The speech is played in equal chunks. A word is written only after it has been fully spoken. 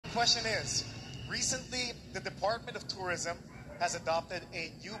question is, recently the Department of Tourism has adopted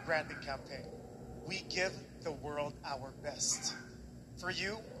a new branding campaign. We give the world our best. For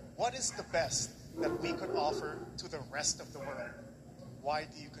you, what is the best that we could offer to the rest of the world? Why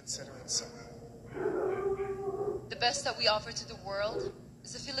do you consider it so? The best that we offer to the world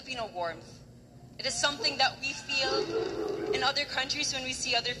is the Filipino warmth. It is something that we feel in other countries when we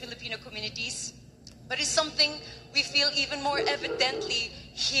see other Filipino communities, but it's something we feel even more evidently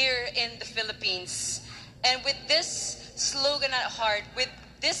here in the Philippines. And with this slogan at heart, with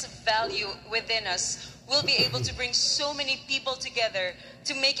this value within us, we'll be able to bring so many people together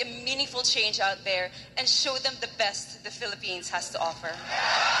to make a meaningful change out there and show them the best the Philippines has to offer.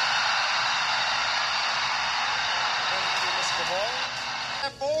 Thank you, Ms. Bohol.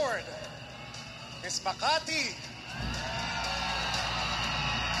 Step forward, Ms. Makati.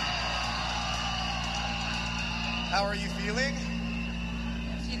 How are you feeling?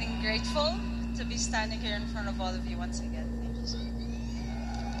 Feeling grateful to be standing here in front of all of you once again. Thank you so much.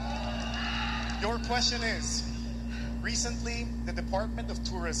 Your question is, recently the Department of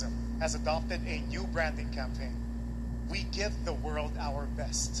Tourism has adopted a new branding campaign. We give the world our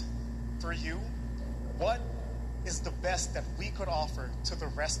best. For you, what is the best that we could offer to the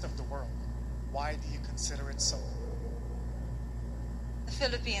rest of the world? Why do you consider it so? The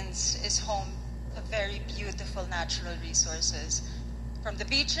Philippines is home to very beautiful natural resources, from the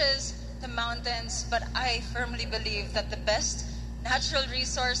beaches, the mountains, but I firmly believe that the best natural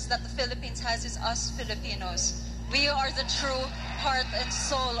resource that the Philippines has is us Filipinos. We are the true heart and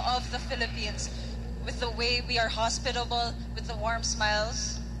soul of the Philippines, with the way we are hospitable, with the warm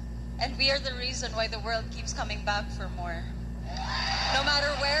smiles, and we are the reason why the world keeps coming back for more. No matter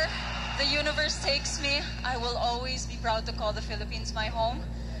where the universe takes me, I will always be proud to call the Philippines my home.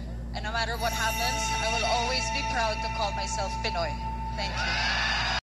 And no matter what happens, I will always be proud to call myself Pinoy. Thank you.